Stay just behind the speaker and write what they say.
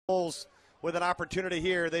with an opportunity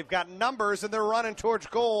here. They've got numbers, and they're running towards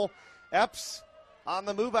goal. Epps on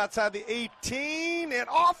the move outside the 18, and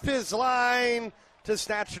off his line to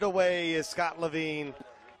snatch it away is Scott Levine.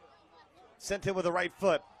 Sent him with the right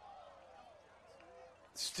foot.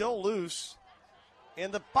 Still loose.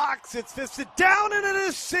 In the box, it's fisted down, and it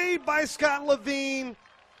is saved by Scott Levine.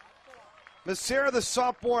 Becerra, the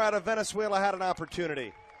sophomore out of Venezuela, had an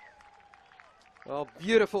opportunity. Well,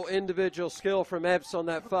 beautiful individual skill from Epps on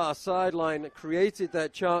that far sideline that created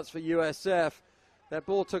that chance for USF. That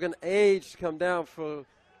ball took an age to come down for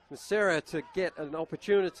Becerra to get an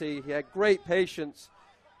opportunity. He had great patience.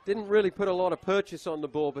 Didn't really put a lot of purchase on the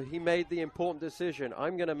ball, but he made the important decision.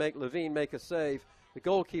 I'm going to make Levine make a save. The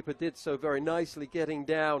goalkeeper did so very nicely, getting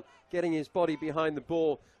down, getting his body behind the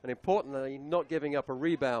ball, and importantly, not giving up a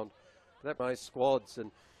rebound. That nice squads,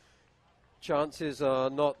 and chances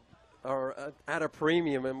are at a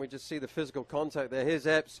premium, and we just see the physical contact there. Here's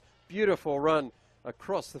Epps, beautiful run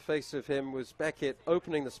across the face of him was Beckett,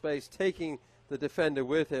 opening the space, taking the defender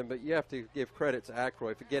with him, but you have to give credit to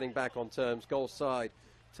Ackroyd for getting back on terms, goal side,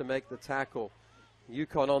 to make the tackle.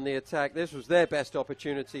 UConn on the attack. This was their best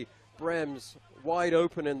opportunity. Brems wide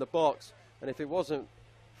open in the box, and if it wasn't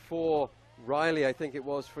for Riley, I think it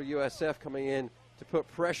was for USF coming in to put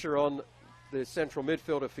pressure on the central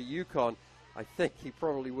midfielder for UConn, I think he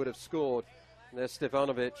probably would have scored. And there's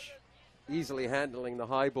Stefanovic easily handling the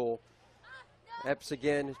high ball. Epps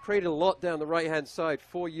again created a lot down the right-hand side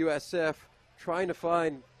for USF, trying to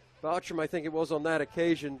find Bartram, I think it was on that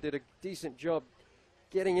occasion, did a decent job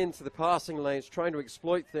getting into the passing lanes, trying to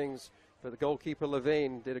exploit things, but the goalkeeper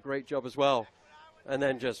Levine did a great job as well. And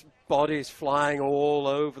then just bodies flying all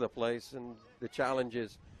over the place and the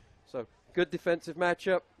challenges. So good defensive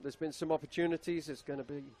matchup. There's been some opportunities. It's going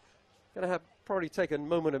to have probably take a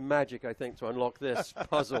moment of magic, I think, to unlock this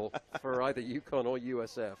puzzle for either UConn or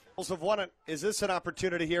USF. Bulls have won it. Is this an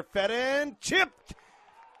opportunity here? Fed in, chipped,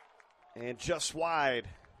 and just wide.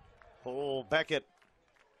 Oh, Beckett.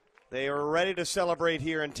 They are ready to celebrate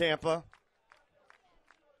here in Tampa.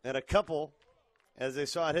 And a couple, as they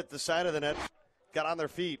saw it hit the side of the net, got on their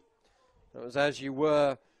feet. That was as you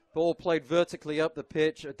were. Ball played vertically up the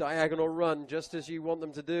pitch, a diagonal run, just as you want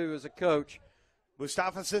them to do as a coach.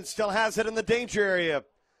 Mustafason still has it in the danger area.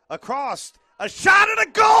 Across, a shot at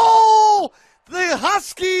a goal! The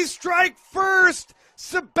Huskies strike first.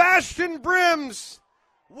 Sebastian Brems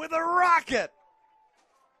with a rocket.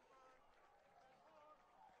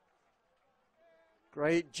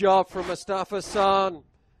 Great job from Mustafason,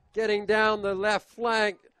 getting down the left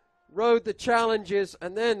flank, rode the challenges,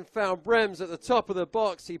 and then found Brems at the top of the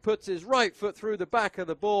box. He puts his right foot through the back of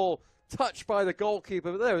the ball, touched by the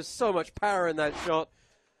goalkeeper, but there was so much power in that shot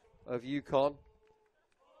of UConn.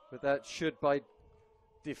 But that should, by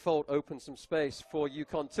default, open some space for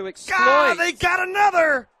UConn to exploit. God, they got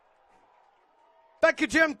another! Becca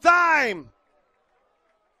Jim Thyme.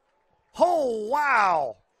 Oh,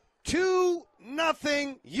 wow. 2-0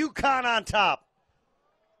 UConn on top.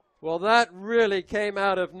 Well, that really came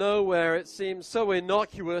out of nowhere. It seemed so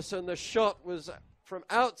innocuous, and the shot was from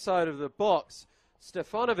outside of the box.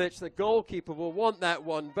 Stefanovic, the goalkeeper, will want that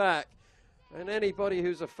one back. And anybody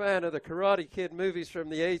who's a fan of the Karate Kid movies from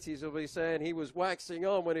the 80s will be saying he was waxing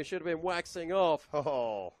on when he should have been waxing off.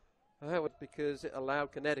 Oh. That was because it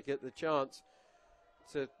allowed Connecticut the chance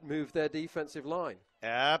to move their defensive line.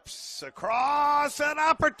 Epps across, an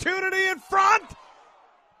opportunity in front.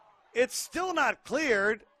 It's still not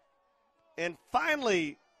cleared. And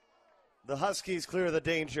finally, the Huskies clear the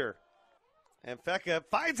danger. And Fecka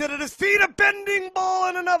finds it at his feet, a bending ball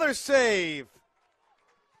and another save.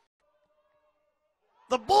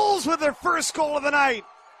 The Bulls with their first goal of the night.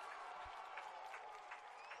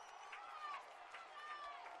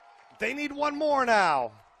 They need one more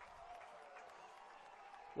now.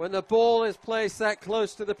 When the ball is placed that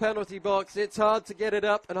close to the penalty box, it's hard to get it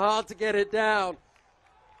up and hard to get it down.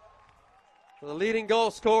 The leading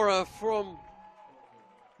goal scorer from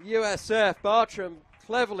USF, Bartram,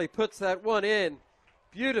 cleverly puts that one in.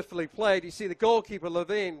 Beautifully played. You see the goalkeeper,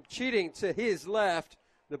 Levine, cheating to his left.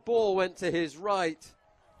 The ball went to his right.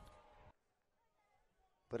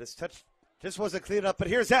 But his touch just wasn't clean up. But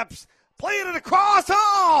here's Epps playing it across.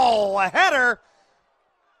 Oh, a header.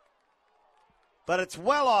 But it's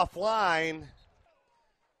well offline.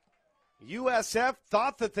 USF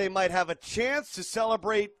thought that they might have a chance to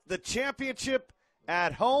celebrate the championship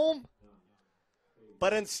at home.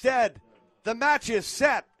 But instead, the match is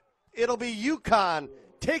set. It'll be UConn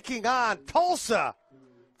taking on Tulsa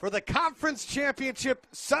for the conference championship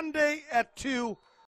Sunday at 2.